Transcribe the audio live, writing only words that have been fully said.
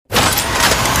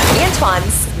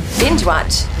Antoine's Binge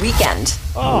Watch Weekend.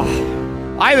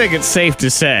 I think it's safe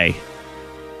to say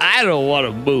I don't want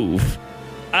to move.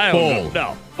 I don't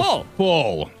know. No,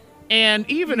 full. And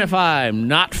even if I'm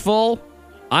not full,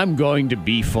 I'm going to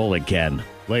be full again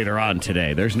later on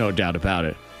today. There's no doubt about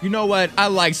it. You know what? I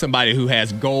like somebody who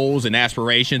has goals and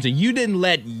aspirations, and you didn't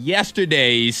let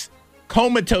yesterday's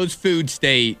comatose food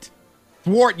state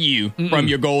thwart you from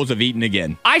your goals of eating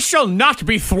again. I shall not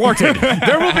be thwarted.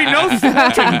 There will be no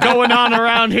thwarting going on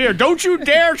around here. Don't you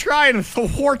dare try and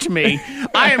thwart me.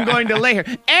 I am going to lay here.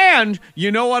 And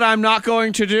you know what I'm not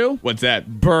going to do? What's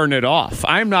that? Burn it off.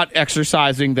 I'm not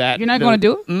exercising that. You're not going to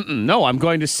do it? No, I'm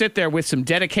going to sit there with some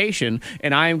dedication,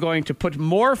 and I am going to put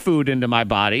more food into my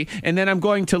body, and then I'm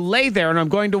going to lay there, and I'm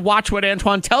going to watch what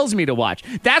Antoine tells me to watch.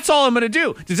 That's all I'm going to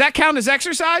do. Does that count as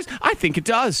exercise? I think it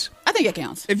does. I think it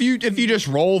counts. If you just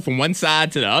roll from one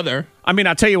side to the other. I mean,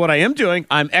 I'll tell you what I am doing.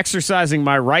 I'm exercising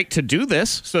my right to do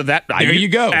this. So that there you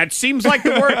go. That seems like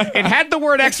the word. It had the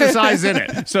word exercise in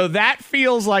it. So that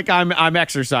feels like I'm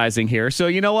exercising here. So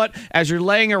you know what? As you're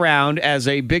laying around as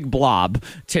a big blob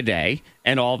today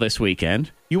and all this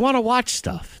weekend, you want to watch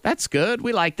stuff. That's good.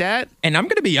 We like that. And I'm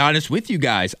going to be honest with you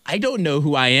guys. I don't know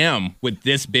who I am with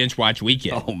this binge watch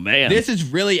weekend. Oh, man. This is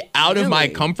really out of my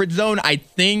comfort zone. I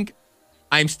think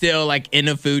I'm still like in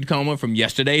a food coma from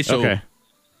yesterday. So okay.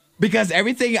 Because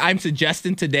everything I'm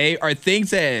suggesting today are things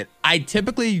that I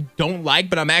typically don't like,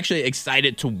 but I'm actually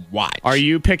excited to watch. Are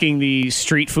you picking the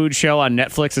street food show on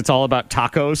Netflix? It's all about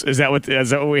tacos. Is that what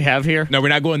we have here? No, we're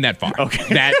not going that far.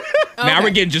 Okay. Now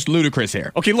we're getting just ludicrous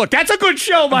here. Okay, look, that's a good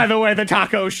show, by the way, the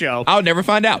taco show. I'll never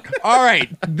find out. All right.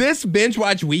 This binge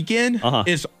watch weekend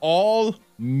is all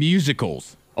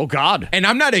musicals. Oh, God. And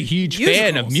I'm not a huge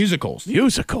fan of musicals.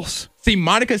 Musicals. See,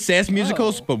 Monica says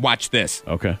musicals, but watch this.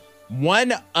 Okay.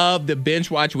 One of the binge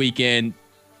watch weekend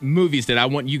movies that I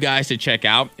want you guys to check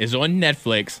out is on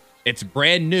Netflix. It's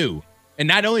brand new. And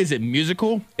not only is it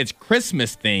musical, it's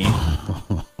Christmas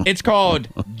themed. It's called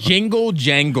Jingle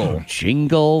Jangle.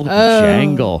 Jingle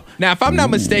Jangle. Now, if I'm not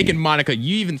mistaken, Monica,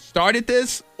 you even started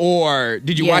this, or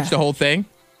did you watch the whole thing?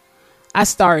 I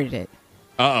started it.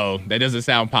 Uh-oh, that doesn't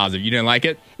sound positive. You didn't like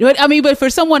it? I mean, but for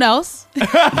someone else, it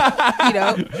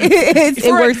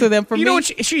works for them. For me, you know what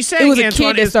she's saying, it was a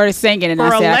Antoine, kid that started singing, and for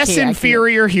I said, a less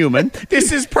inferior human,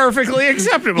 this is perfectly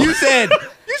acceptable. You said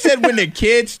when the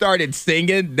kids started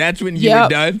singing, that's when you were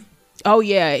done? Oh,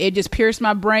 yeah. It just pierced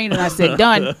my brain, and I said,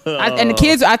 done. I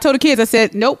told the kids, I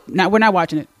said, nope, we're not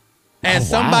watching it. As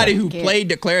somebody who played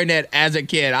the clarinet as a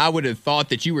kid, I would have thought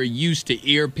that you were used to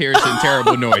ear-piercing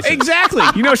terrible noises. Exactly.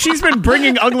 She's been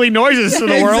bringing ugly noises to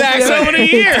the world for so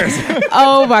many years.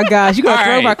 Oh, my gosh. You're going to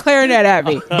throw my clarinet at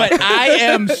me. But I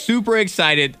am super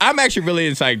excited. I'm actually really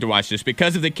excited to watch this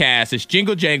because of the cast. It's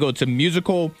Jingle Jangle. It's a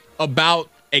musical about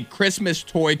a Christmas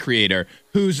toy creator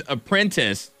whose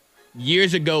apprentice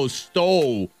years ago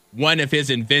stole one of his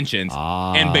inventions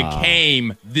and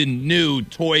became the new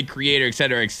toy creator, et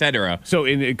cetera, et cetera. So,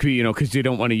 because you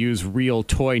don't want to use real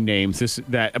toy names,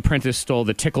 that apprentice stole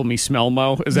the Tickle Me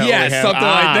Smell-Mo? Is that what we have? Something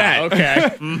like that.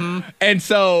 Okay. Mm-hmm. And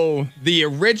so the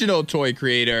original toy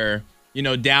creator,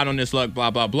 down on his luck,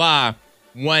 blah, blah, blah,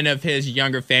 one of his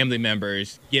younger family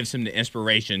members gives him the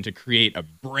inspiration to create a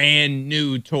brand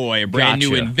new toy, a brand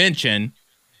new invention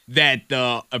that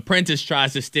the apprentice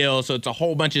tries to steal. So it's a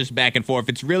whole bunch of this back and forth.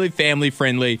 It's really family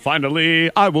friendly.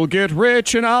 Finally, I will get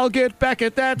rich and I'll get back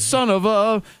at that son of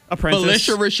a apprentice.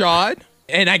 Felicia Rashad.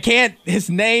 And I can't, his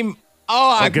name.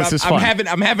 I'm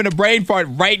having a brain fart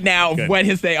right now of what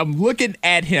his name. I'm looking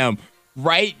at him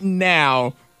right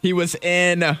now. He was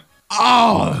in,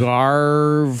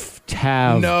 Garv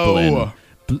Tavlin.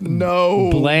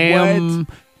 No. Blam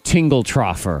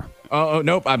Tingletroffer. Oh,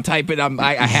 nope. I'm typing.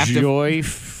 I have Joy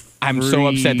to. I'm so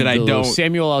upset that I don't.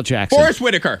 Samuel L. Jackson. Forrest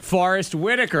Whitaker. Forrest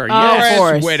Whitaker. Yes.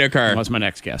 Forrest Whitaker. That was my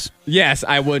next guess. Yes,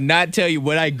 I will not tell you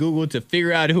what I Googled to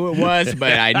figure out who it was,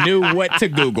 but I knew what to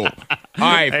Google. All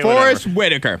right, Hey, Forrest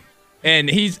Whitaker. And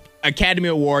he's Academy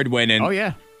Award winning. Oh,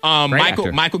 yeah.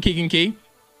 Michael Keegan Key.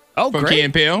 Oh, from great. Key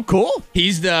and Peele. Cool.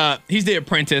 He's the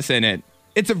apprentice in it.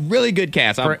 It's a really good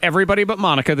cast. For everybody but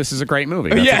Monica, this is a great movie.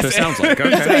 That's Yes. what this sounds like.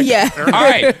 Okay. Yeah. All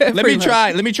right, let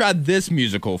me try this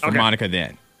musical for Monica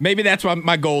then. Maybe that's what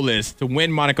my goal is, to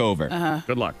win Monica over.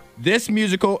 Good luck. This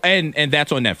musical, and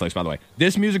that's on Netflix, by the way.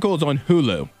 This musical is on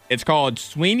Hulu. It's called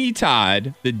Sweeney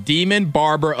Todd, the Demon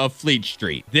Barber of Fleet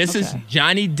Street. This is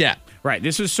Johnny Depp. Right.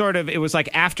 This was it was like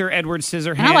after Edward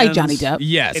Scissorhands. I like Johnny Depp.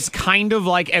 Yes. It's kind of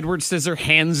like Edward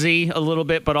Scissorhandsy a little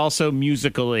bit, but also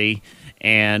musically.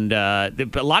 And a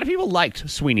lot of people liked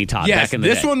Sweeney Todd back in the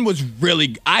day. This one was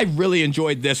I really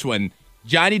enjoyed this one.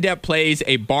 Johnny Depp plays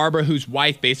a barber whose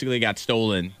wife basically got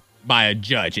stolen by a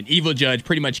judge. An evil judge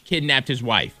pretty much kidnapped his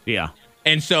wife. Yeah.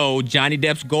 And so Johnny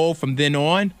Depp's goal from then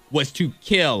on was to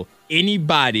kill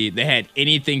anybody that had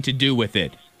anything to do with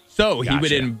it. So he would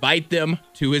Gotcha. invite them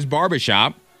to his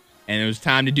barbershop, and it was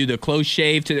time to do the close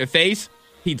shave to their face.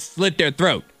 He'd slit their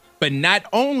throat. But not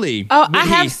only I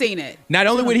have seen it. Not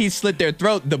only would he slit their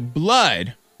throat, the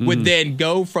blood would then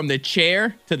go from the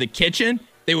chair to the kitchen.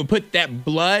 They would put that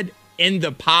blood in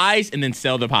the pies and then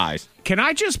sell the pies. Can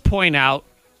I just point out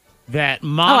that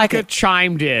Monica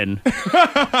chimed in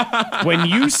when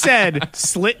you said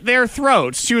slit their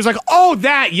throats? She was like, "Oh,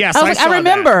 that yes, I was like, saw I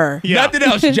remember. that." Yeah. Nothing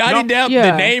else. Johnny Depp,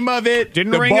 Yeah. the name of it,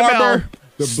 Didn't the ring barber, a bell.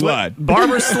 the blood.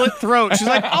 Barber slit throat. She's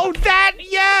like, "Oh, that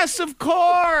yes, of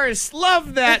course,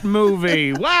 love that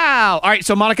movie." Wow. All right,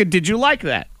 so Monica, did you like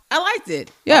that? I liked it.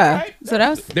 Yeah. right. So that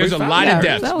was. There's a yeah, lot of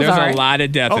death. that was There's all a right. lot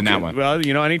of death in that one. Well,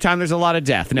 anytime there's a lot of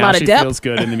death, now Lot of she death. feels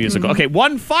good in the musical. Okay,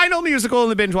 one final musical in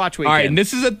the binge watch weekend. All right, and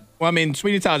this is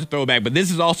Sweeney Todd's a throwback, but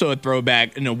this is also a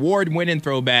throwback, an award-winning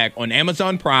throwback on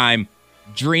Amazon Prime,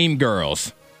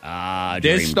 Dreamgirls.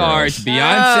 This stars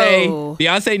Oh.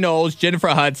 Beyonce Knowles, Jennifer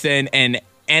Hudson, and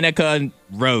Annika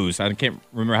Rose. I can't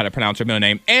remember how to pronounce her middle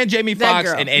name. And Jamie That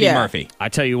Foxx girl. and Eddie Yeah. Murphy. I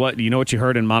tell you what you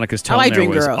heard in Monica's tone like there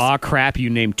was, Dreamgirls. aw crap, you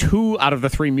named 2 out of the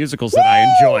 3 musicals that I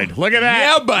enjoyed. Look at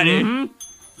that. Yeah, buddy.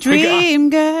 Dream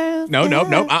girls. No.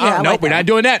 Yeah, I No, like we're that. not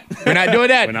doing that. We're not doing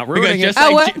that. We're not ruining because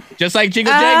it. just like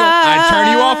Jingle Jangle, I'd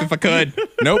turn you off if I could.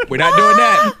 Nope, we're not doing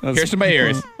that. Here's some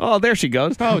ears. Oh, there she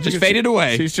goes. Oh, just faded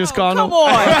away. She's just gone. Come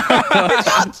on.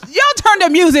 y'all turn the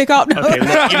music up. Okay,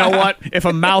 look, you know what? If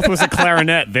a mouth was a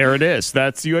clarinet, there it is.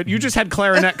 That's you. You just had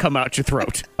clarinet come out your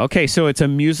throat. Okay, so it's a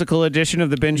musical edition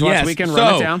of the binge watch weekend.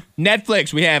 Run it down.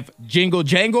 Netflix, we have Jingle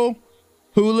Jangle.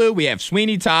 Hulu, we have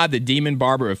Sweeney Todd, the Demon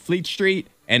Barber of Fleet Street.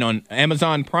 And on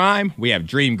Amazon Prime, we have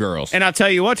Dreamgirls. And I'll tell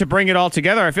you what, to bring it all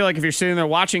together, I feel like if you're sitting there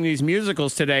watching these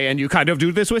musicals today and you kind of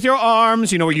do this with your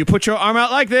arms, where you put your arm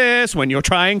out like this when you're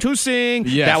trying to sing,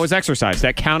 Yes. that was exercise.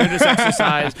 That counted as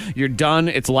exercise. You're done.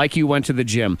 It's like you went to the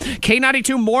gym.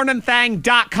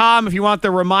 K92morningthang.com if you want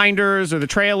the reminders or the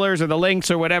trailers or the links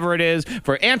or whatever it is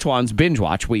for Antoine's Binge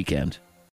Watch Weekend.